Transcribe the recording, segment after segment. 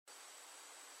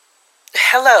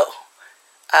Hello.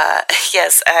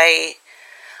 Yes, I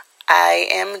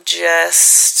am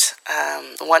just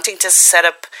wanting to set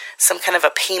up some kind of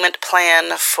a payment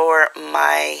plan for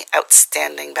my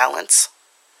outstanding balance.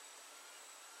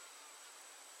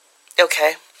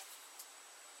 Okay.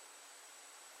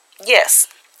 Yes.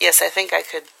 Yes, I think I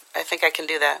could. I think I can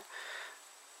do that.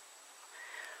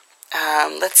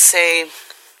 Let's say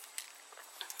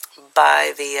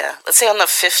let's say on the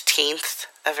 15th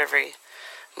of every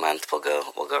month, we'll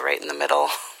go right in the middle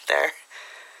there.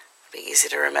 It'll be easy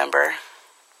to remember.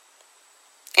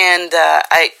 And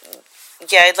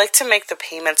I'd like to make the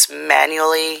payments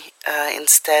manually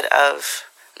instead of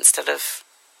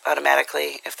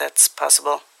automatically, if that's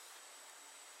possible.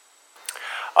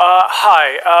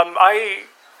 Hi. I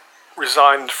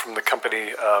resigned from the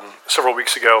company several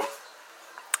weeks ago,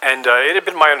 and it had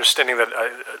been my understanding that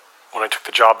when I took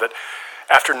the job that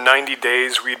after 90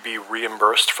 days we'd be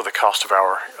reimbursed for the cost of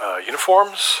our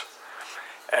uniforms,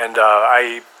 and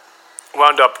I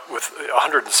wound up with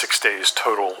 106 days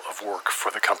total of work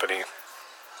for the company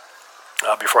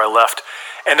before I left.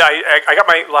 And I got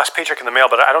my last paycheck in the mail,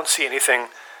 but I don't see anything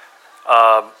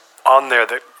on there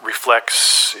that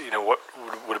reflects, what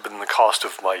would have been the cost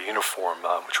of my uniform,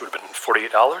 which would have been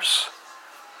 $48.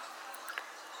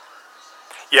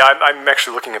 Yeah, I'm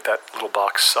actually looking at that little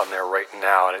box on there right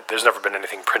now, and there's never been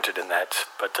anything printed in that,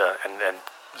 but and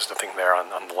there's nothing there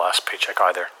on the last paycheck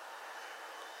either.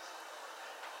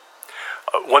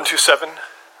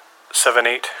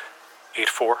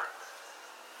 127-7884.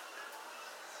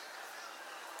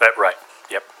 That right?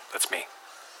 Yep, that's me.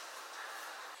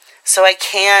 So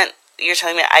you're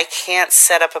telling me I can't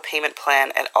set up a payment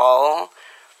plan at all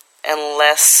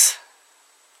unless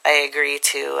I agree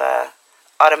to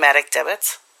automatic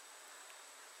debits?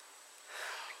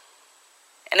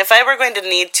 And if I were going to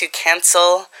need to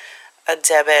cancel a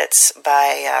debit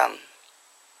by,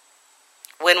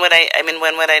 when would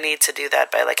I need to do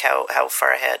that by, like, how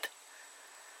far ahead?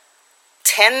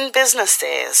 10 business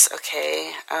days,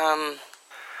 okay.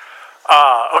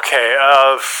 Okay,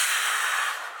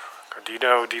 do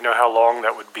you know how long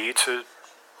that would be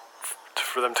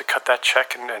for them to cut that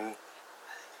check and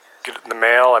get it in the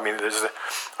mail? I mean,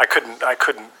 I couldn't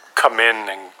come in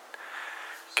and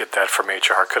get that from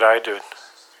HR, could I? Do it?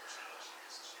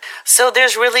 So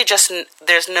there's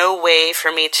no way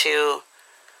for me to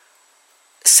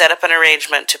set up an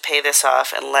arrangement to pay this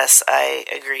off unless I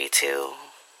agree to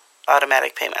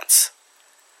automatic payments.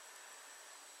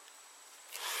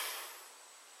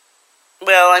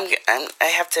 Well, I'm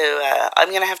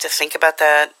gonna have to think about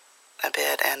that a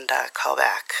bit and call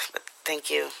back. But thank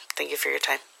you for your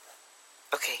time.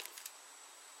 Okay,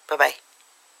 bye.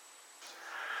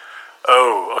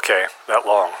 Oh, okay, that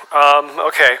long.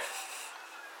 Okay.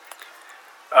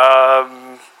 All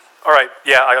right.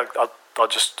 Yeah, I'll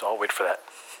wait for that.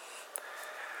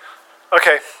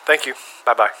 Okay. Thank you.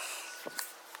 Bye.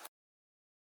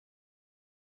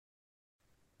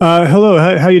 Hello.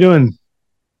 How you doing?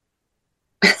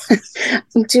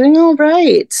 I'm doing all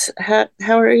right.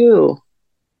 How are you?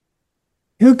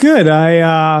 You're good.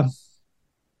 I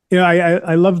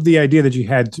love the idea that you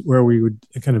had where we would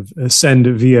kind of send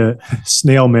via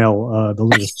snail mail the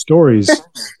little stories,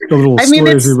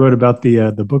 stories we wrote about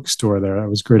the bookstore there. That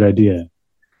was a great idea.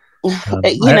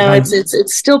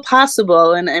 It's still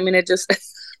possible, and I mean, it just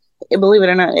believe it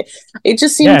or not, it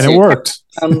just seemed and it worked.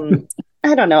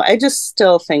 I don't know. I just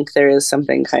still think there is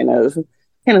something kind of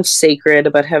sacred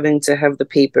about having to have the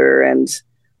paper and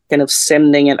kind of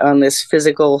sending it on this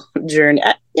physical journey.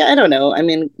 I don't know. I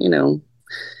mean,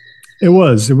 It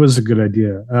was a good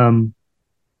idea. It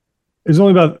was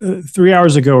only about 3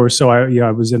 hours ago or so.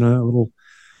 I was in a little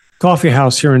coffee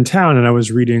house here in town, and I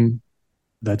was reading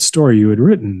that story you had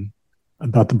written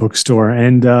about the bookstore.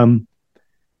 And I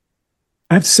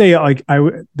have to say,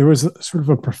 there was sort of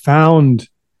a profound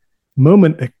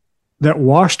moment that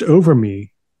washed over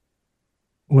me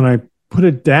when I put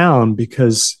it down,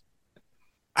 because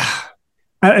I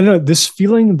don't know, this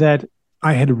feeling that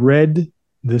I had read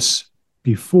this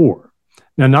before.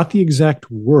 Now, not the exact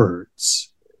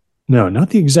words. No,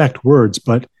 not the exact words,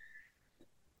 but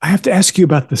I have to ask you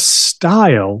about the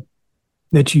style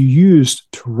that you used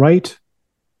to write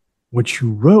what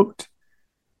you wrote.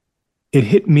 It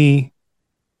hit me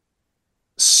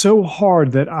so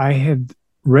hard that I had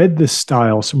read this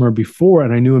style somewhere before,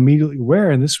 and I knew immediately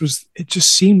where. And it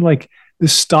just seemed like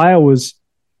this style was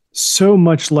so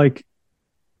much like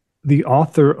the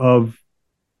author of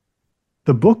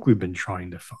the book we've been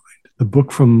trying to find, the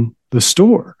book from the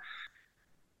store.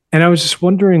 And I was just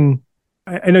wondering,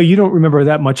 I know you don't remember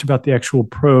that much about the actual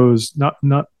prose, not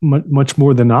much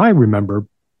more than I remember,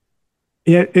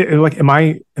 Yeah, like, am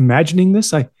I imagining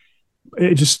this?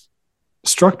 It just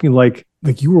struck me like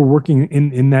you were working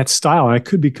in that style. And I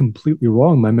could be completely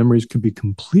wrong. My memories could be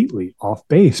completely off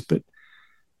base, but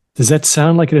does that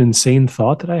sound like an insane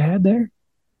thought that I had there?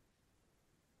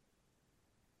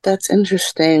 That's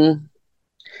interesting.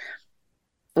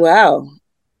 Wow.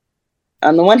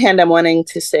 On the one hand, I'm wanting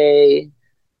to say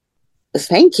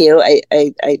thank you. I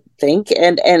think,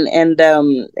 and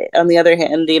on the other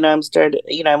hand,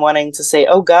 I'm wanting to say,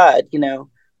 oh God,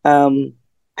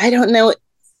 I don't know.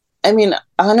 I mean,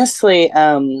 honestly,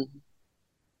 I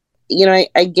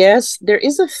guess there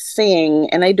is a thing,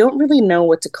 and I don't really know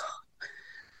what to call.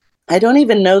 I don't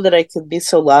even know that I could be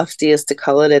so lofty as to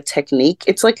call it a technique.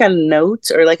 It's like a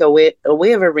note or like a way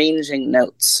of arranging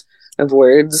notes of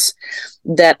words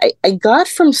that I got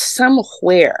from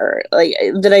somewhere. Like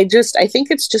that I think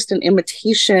it's just an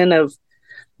imitation of,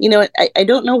 I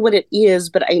don't know what it is,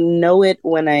 but I know it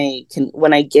when I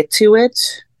get to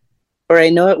it, or I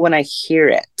know it when I hear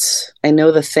it. I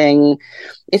know the thing.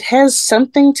 It has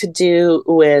something to do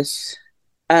with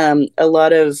a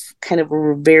lot of kind of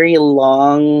very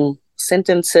long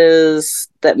sentences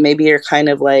that maybe are kind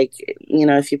of like,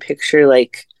 if you picture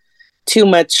like too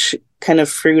much kind of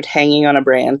fruit hanging on a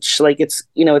branch, like it's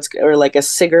or like a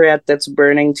cigarette that's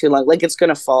burning too long, like it's going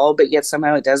to fall, but yet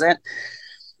somehow it doesn't.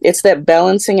 It's that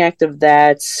balancing act of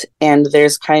that, and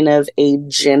there's kind of a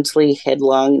gently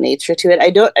headlong nature to it. I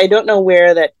don't know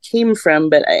where that came from,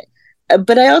 but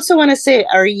I also want to say,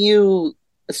 are you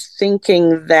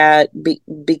thinking that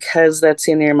because that's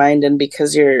in your mind and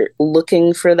because you're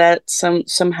looking for that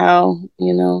somehow,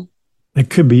 It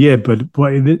could be it, but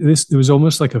boy, this it was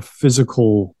almost like a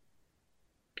physical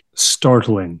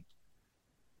startling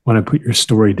when I put your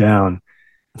story down.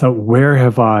 I thought, where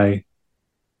have I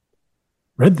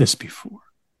read this before?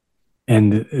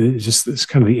 And it just this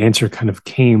kind of the answer kind of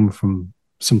came from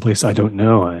someplace I don't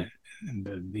know.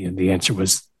 And the answer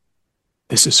was,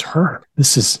 this is her.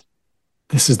 This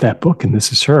is that book, and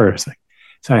this is her. It's like,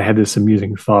 so I had this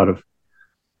amusing thought of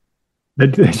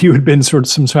that you had been sort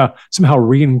of somehow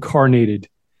reincarnated.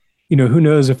 Who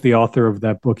knows if the author of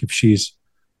that book, if she's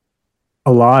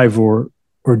alive or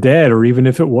dead, or even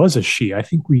if it was a she. I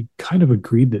think we kind of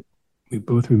agreed that we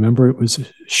both remember it was a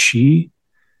she.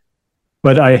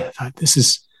 But I thought, this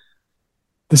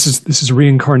is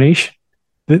reincarnation.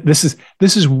 This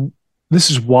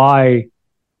is why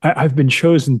I've been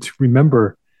chosen to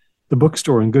remember the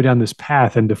bookstore and go down this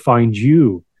path and to find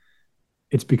you.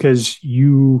 It's because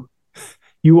you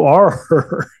are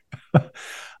her.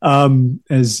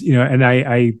 As you know, and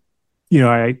I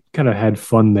kind of had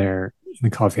fun there in the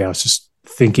coffee house, just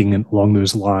thinking along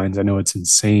those lines. I know it's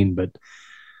insane, but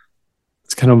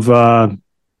it's kind of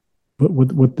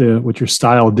what your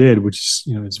style did, which is,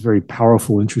 it's very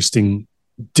powerful, interesting,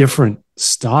 different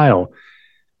style.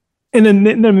 And then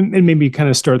it made me kind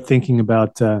of start thinking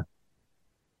about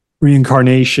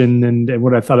reincarnation and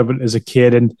what I thought of it as a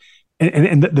kid, and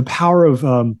the power of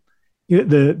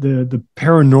the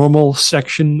paranormal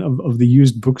section of the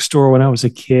used bookstore when I was a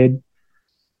kid.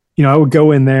 I would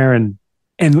go in there and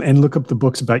look up the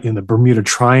books about the Bermuda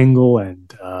Triangle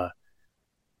and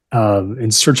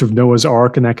In Search of Noah's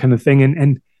Ark and that kind of thing.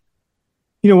 And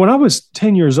when I was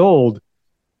 10 years old,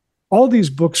 all these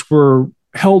books were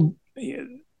held.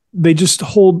 They just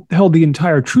held the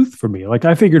entire truth for me. Like,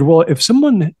 I figured, well, if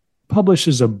someone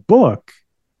publishes a book,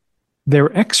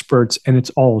 they're experts and it's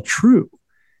all true.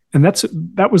 And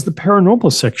that was the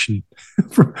paranormal section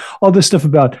for all this stuff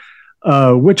about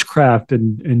witchcraft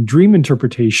and dream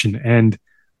interpretation and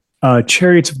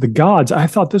chariots of the gods. I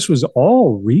thought this was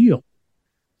all real.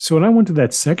 So when I went to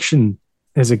that section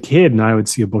as a kid and I would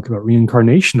see a book about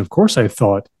reincarnation, of course I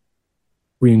thought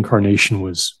reincarnation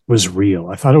was real.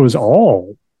 I thought it was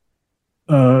all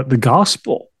the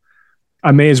gospel.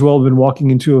 I may as well have been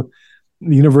walking into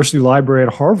the university library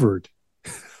at Harvard.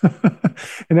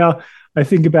 And now I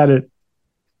think about it,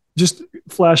 just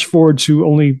flash forward to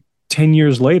only 10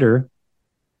 years later,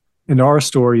 and our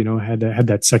store, had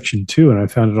that section too. And I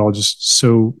found it all just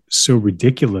so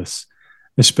ridiculous,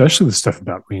 especially the stuff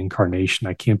about reincarnation.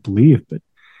 I can't believe, but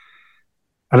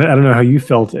I don't know how you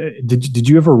felt. Did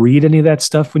you ever read any of that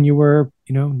stuff when you were,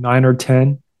 9 or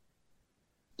 10?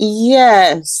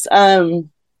 Yes.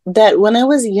 That when I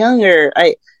was younger,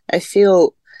 I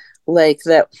feel like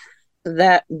that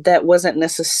wasn't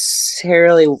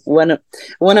necessarily one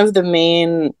of the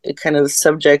main kind of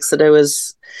subjects that I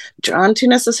was drawn to,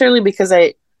 necessarily because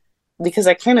I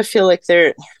kind of feel like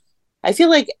I feel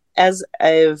like as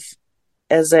I've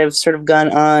sort of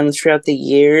gone on throughout the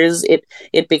years,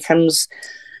 it becomes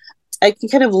I can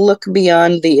kind of look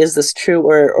beyond the is this true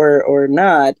or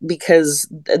not, because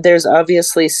there's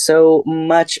obviously so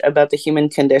much about the human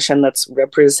condition that's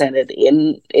represented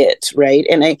in it, right?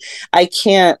 I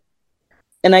can't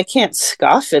I can't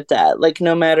scoff at that, like,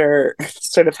 no matter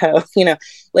sort of how,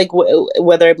 like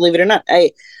whether I believe it or not.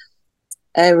 I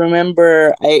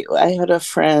remember I had a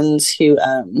friend who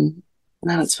I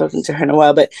haven't spoken to her in a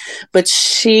while, but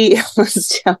she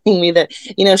was telling me that,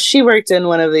 she worked in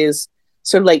one of these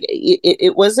sort of like,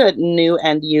 it was a new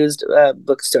and used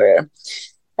bookstore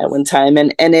at one time,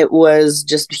 and it was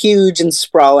just huge and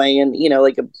sprawling, and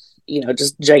like a,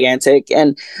 just gigantic.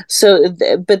 And so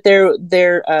but their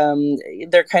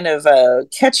kind of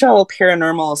catch-all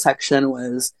paranormal section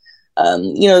was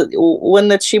one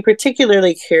that she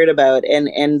particularly cared about,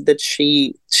 and that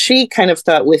she kind of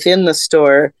thought within the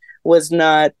store was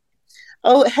not,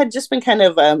 it had just been kind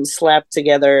of slapped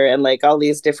together, and like all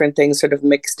these different things sort of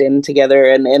mixed in together,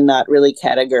 and not really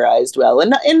categorized well,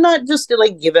 and not just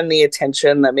like given the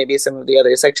attention that maybe some of the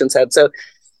other sections had. So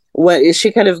what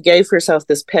she kind of gave herself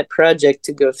this pet project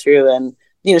to go through, and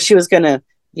she was going to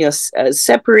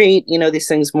separate these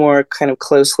things more kind of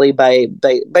closely by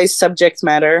subject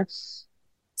matter.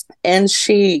 And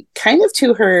she kind of,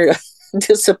 to her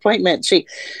disappointment, she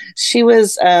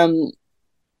was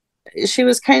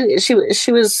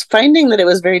finding that it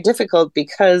was very difficult,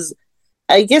 because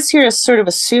I guess you're sort of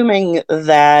assuming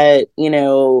that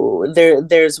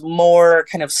there's more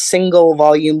kind of single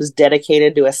volumes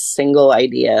dedicated to a single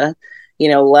idea,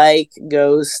 like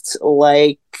ghosts,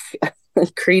 like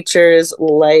creatures,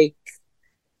 like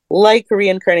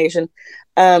reincarnation.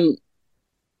 But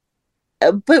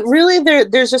really,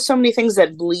 there's just so many things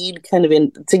that bleed kind of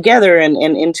in together and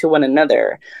into one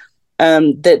another,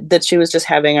 that she was just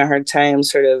having a hard time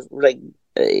sort of like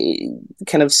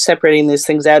kind of separating these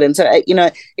things out. And so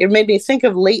it made me think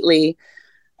of lately.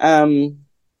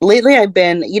 Lately I've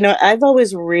been, I've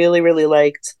always really, really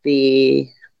liked the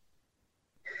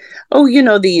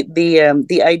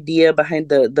the idea behind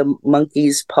the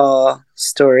monkey's paw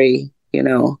story.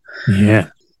 Yeah.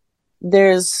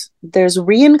 There's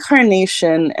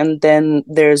reincarnation, and then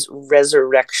there's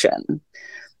resurrection,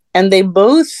 and they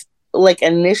both like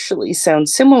initially sound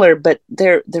similar, but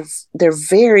they're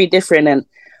very different. And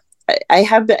I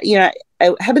have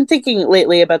been thinking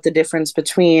lately about the difference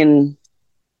between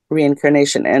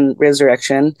reincarnation and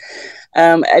resurrection.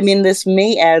 I mean, this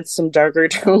may add some darker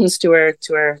tones to our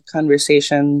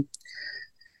conversation.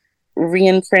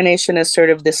 Reincarnation is sort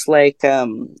of this like,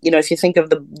 if you think of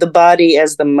the body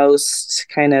as the most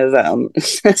kind of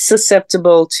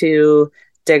susceptible to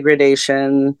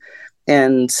degradation,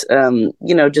 and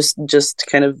just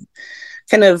kind of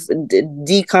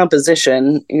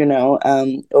decomposition,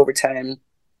 over time.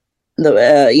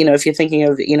 If you're thinking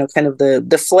of kind of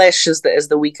the flesh as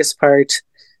the weakest part,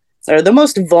 or the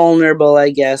most vulnerable,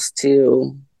 I guess,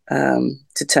 to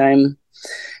time.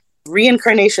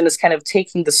 Reincarnation is kind of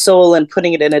taking the soul and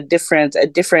putting it in a different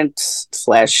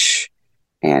flesh,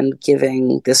 and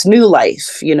giving this new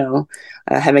life,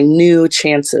 having new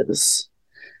chances.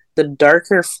 The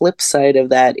darker flip side of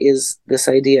that is this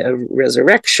idea of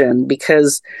resurrection,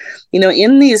 because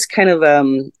in these kind of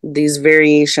these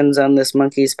variations on this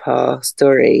monkey's paw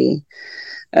story,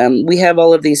 we have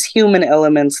all of these human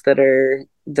elements that are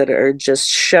just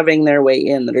shoving their way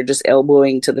in, that are just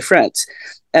elbowing to the front,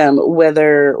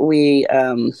 whether we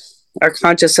are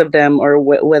conscious of them, or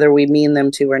whether we mean them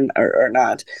to or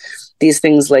not. These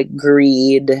things like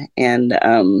greed, and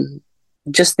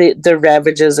just the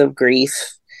ravages of grief,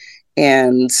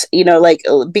 and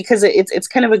because it's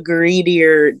kind of a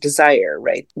greedier desire,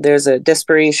 right? There's a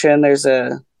desperation, there's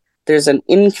an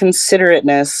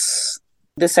inconsiderateness,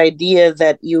 this idea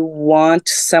that you want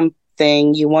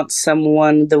something, you want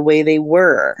someone the way they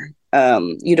were.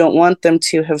 You don't want them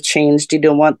to have changed. You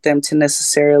don't want them to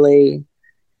necessarily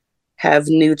have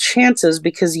new chances,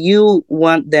 because you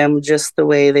want them just the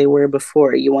way they were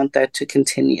before. You want that to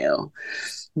continue.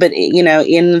 But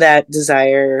in that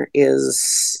desire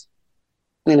is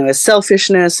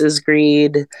selfishness, is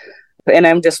greed. And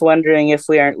I'm just wondering if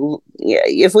we aren't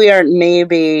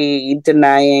maybe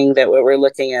denying that what we're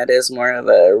looking at is more of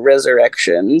a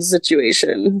resurrection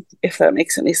situation, if that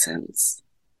makes any sense.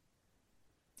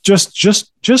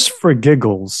 Just for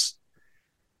giggles,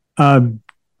 do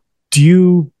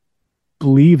you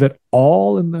believe at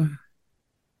all in the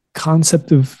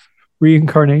concept of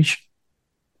reincarnation?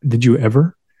 Did you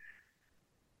ever?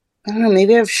 I don't know,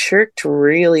 maybe I've shirked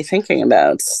really thinking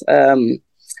about. I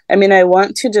mean, I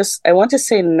want to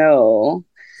say no,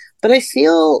 but I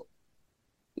feel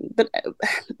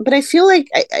like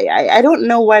I don't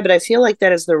know why, but I feel like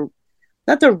that is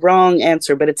not the wrong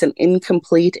answer, but it's an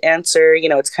incomplete answer.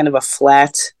 It's kind of a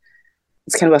flat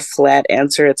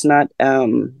answer. It's not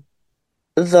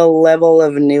the level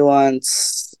of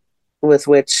nuance with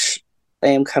which I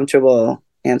am comfortable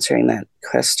answering that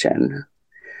question.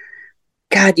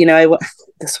 God,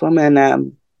 this woman, I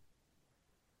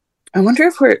wonder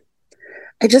if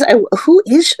who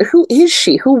is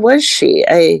she? Who was she?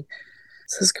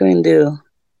 This is going to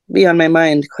be on my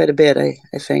mind quite a bit, I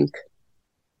think.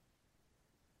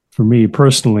 For me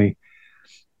personally,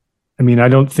 I mean, I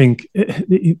don't think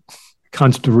the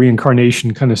concept of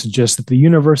reincarnation kind of suggests that the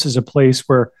universe is a place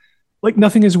where, like,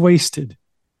 nothing is wasted.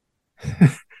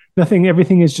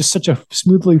 Everything is just such a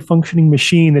smoothly functioning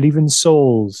machine that even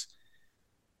souls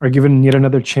are given yet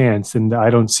another chance. And I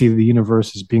don't see the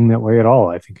universe as being that way at all.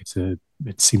 I think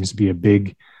it seems to be a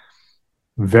big,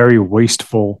 very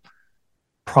wasteful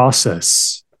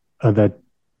process that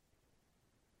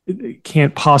it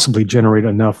can't possibly generate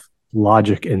enough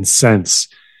logic and sense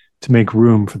to make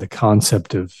room for the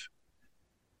concept of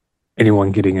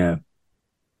anyone getting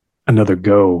another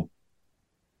go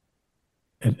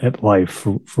at life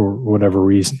for whatever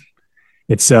reason.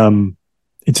 It's an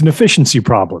efficiency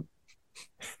problem.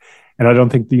 And I don't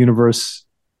think the universe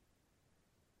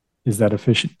is that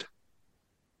efficient.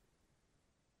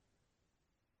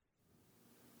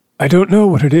 I don't know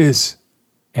what it is,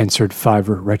 answered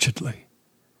Fiver wretchedly.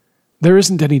 There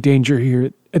isn't any danger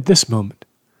here at this moment.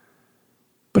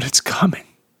 But it's coming.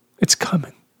 It's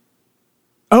coming.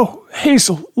 Oh,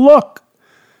 Hazel, look!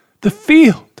 The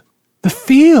field! The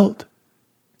field!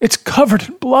 It's covered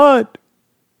in blood!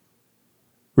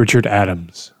 Richard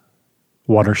Adams,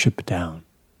 Watership Down.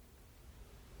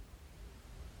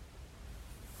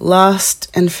 Lost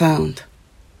and found.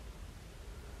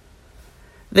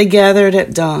 They gathered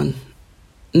at dawn,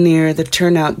 near the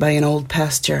turnout by an old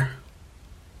pasture.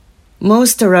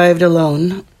 Most arrived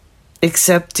alone,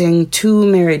 excepting 2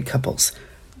 married couples,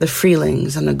 the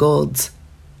Freelings and the Golds.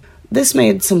 This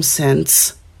made some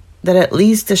sense, that at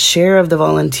least a share of the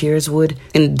volunteers would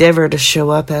endeavor to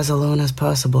show up as alone as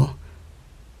possible.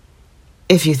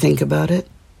 If you think about it.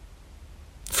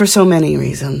 For so many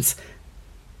reasons.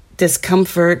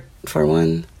 Discomfort, for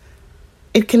one.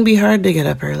 It can be hard to get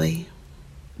up early,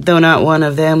 though not one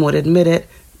of them would admit it,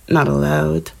 not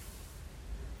aloud,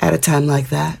 at a time like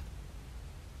that.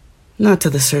 Not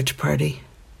to the search party.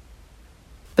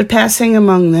 But passing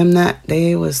among them that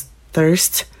day was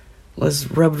thirst,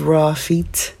 was rubbed raw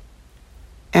feet,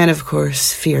 and of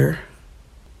course, fear.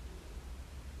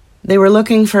 They were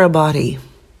looking for a body.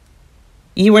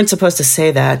 You weren't supposed to say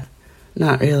that.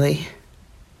 Not really.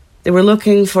 They were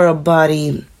looking for a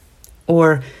body,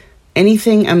 or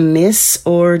anything amiss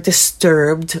or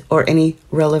disturbed, or any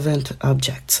relevant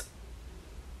objects.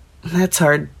 That's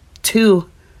hard, too.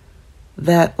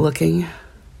 That looking.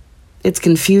 It's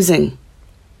confusing.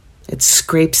 It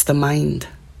scrapes the mind.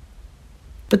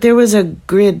 But there was a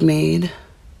grid made,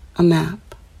 a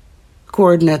map,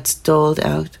 coordinates doled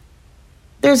out.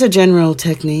 There's a general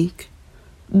technique.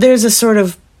 There's a sort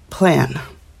of plan.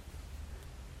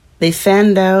 They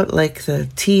fanned out like the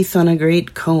teeth on a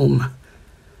great comb.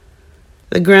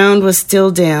 The ground was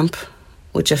still damp,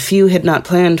 which a few had not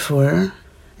planned for,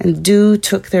 and dew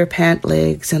took their pant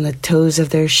legs and the toes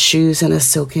of their shoes in a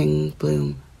soaking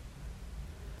bloom.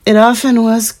 It often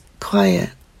was quiet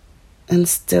and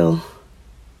still,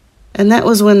 and that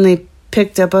was when they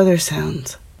picked up other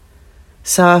sounds.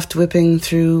 Soft whipping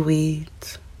through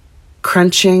weeds,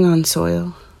 crunching on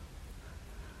soil.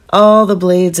 All the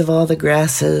blades of all the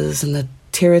grasses and the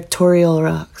territorial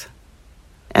rocks,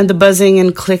 and the buzzing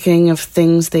and clicking of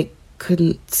things they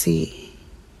couldn't see.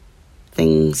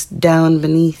 Things down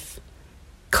beneath,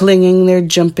 clinging their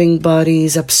jumping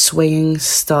bodies up swaying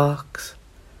stalks,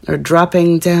 or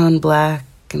dropping down black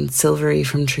and silvery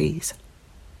from trees.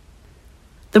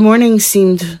 The morning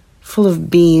seemed full of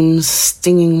beams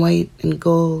stinging white and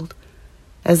gold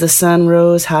as the sun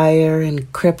rose higher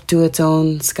and crept to its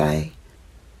own sky.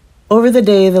 Over the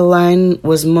day, the line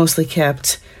was mostly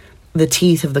kept, the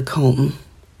teeth of the comb.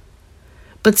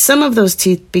 But some of those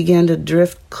teeth began to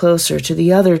drift closer to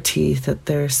the other teeth at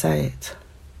their sides.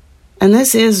 And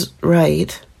this is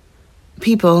right.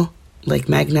 People, like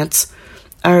magnets,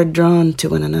 are drawn to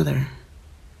one another.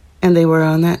 And they were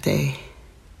on that day,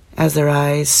 as their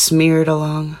eyes smeared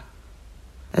along,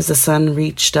 as the sun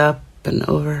reached up and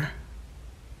over.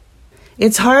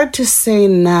 It's hard to say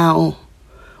now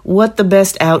what the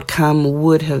best outcome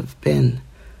would have been.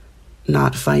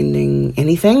 Not finding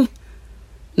anything,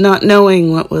 not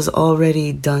knowing what was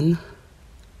already done.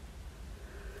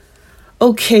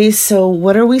 Okay, so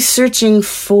what are we searching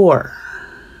for?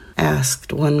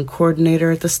 Asked one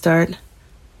coordinator at the start.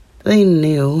 They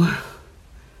knew.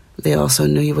 They also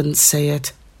knew you wouldn't say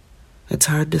it. It's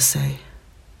hard to say.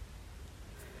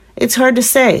 It's hard to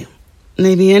say.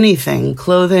 Maybe anything.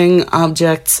 Clothing,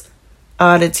 objects,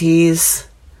 oddities,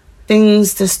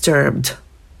 things disturbed,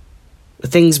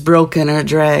 things broken or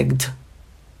dragged,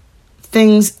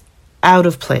 things out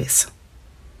of place.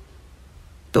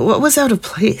 But what was out of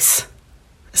place?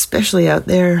 Especially out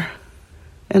there,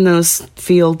 in those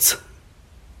fields.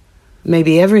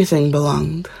 Maybe everything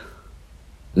belonged.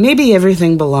 Maybe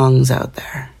everything belongs out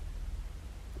there.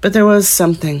 But there was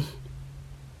something.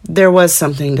 There was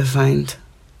something to find.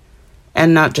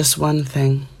 And not just one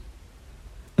thing.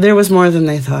 There was more than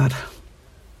they thought.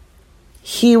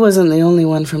 He wasn't the only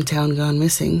one from town gone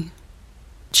missing.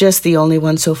 Just the only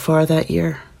one so far that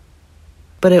year.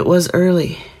 But it was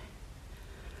early.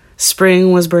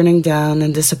 Spring was burning down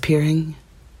and disappearing.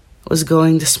 Was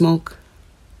going to smoke.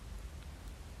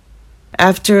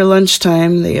 After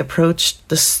lunchtime, they approached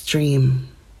the stream.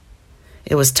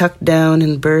 It was tucked down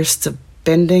in bursts of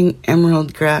bending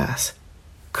emerald grass,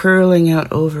 curling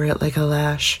out over it like a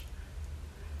lash.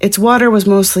 Its water was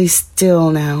mostly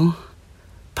still now,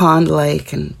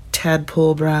 pond-like and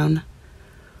tadpole brown.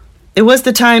 It was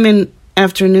the time in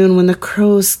afternoon when the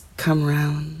crows come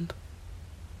round,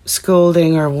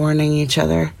 scolding or warning each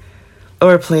other,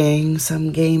 or playing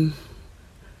some game.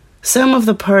 Some of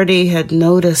the party had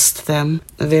noticed them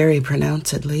very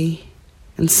pronouncedly,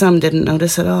 and some didn't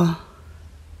notice at all.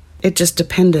 It just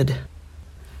depended.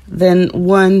 Then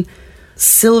one,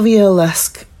 Sylvia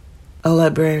Lusk, a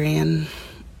librarian,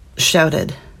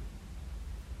 shouted.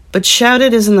 But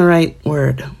shouted isn't the right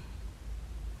word.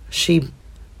 She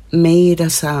made a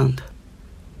sound.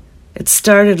 It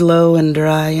started low and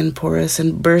dry and porous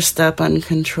and burst up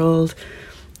uncontrolled,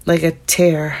 like a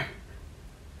tear.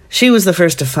 She was the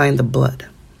first to find the blood.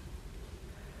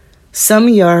 Some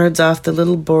yards off the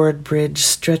little board bridge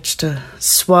stretched a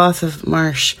swath of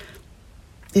marsh.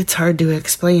 It's hard to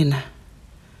explain.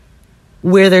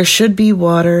 Where there should be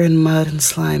water and mud and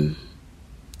slime,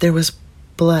 there was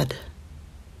blood.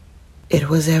 It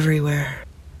was everywhere.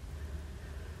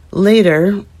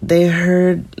 Later, they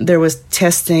heard there was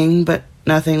testing, but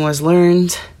nothing was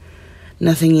learned,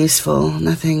 nothing useful,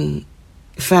 nothing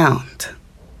found.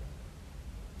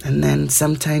 And then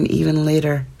sometime even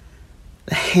later,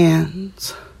 the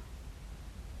hands,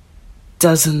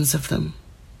 dozens of them,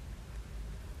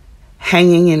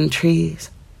 hanging in trees.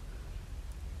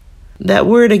 That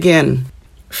word again,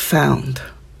 found.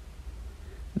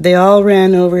 They all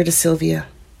ran over to Sylvia.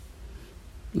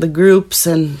 The groups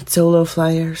and solo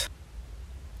flyers.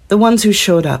 The ones who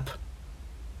showed up.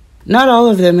 Not all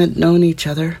of them had known each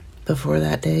other before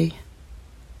that day.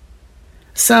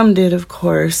 Some did, of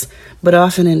course, but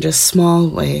often in just small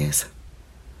ways.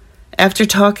 After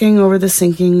talking over the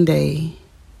sinking day,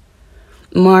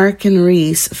 Mark and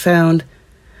Reese found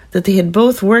that they had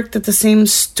both worked at the same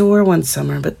store one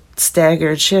summer, but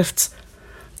staggered shifts.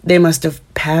 They must have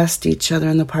passed each other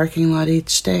in the parking lot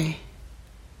each day.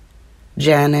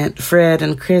 Janet, Fred,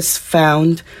 and Chris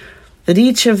found that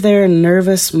each of their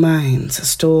nervous minds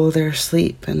stole their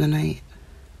sleep in the night.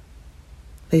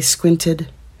 They squinted,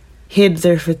 hid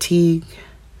their fatigue,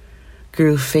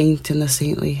 grew faint in the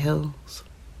saintly hills.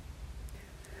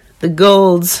 The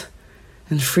Goulds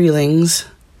and Freelings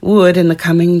would, in the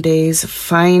coming days,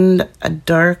 find a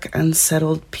dark,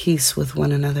 unsettled peace with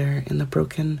one another in the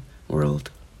broken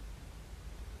world.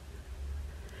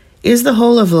 Is the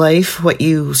whole of life what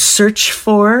you search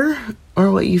for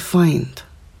or what you find?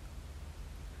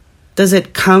 Does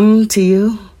it come to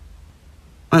you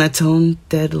on its own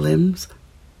dead limbs,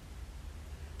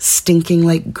 stinking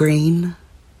like grain?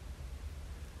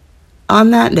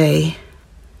 On that day,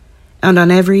 and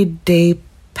on every day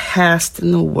past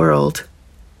in the world,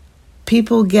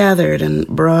 people gathered and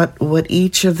brought what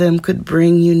each of them could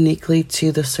bring uniquely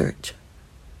to the search.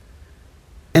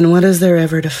 And what is there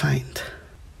ever to find?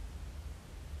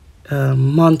 A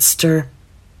monster,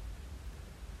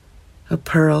 a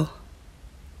pearl,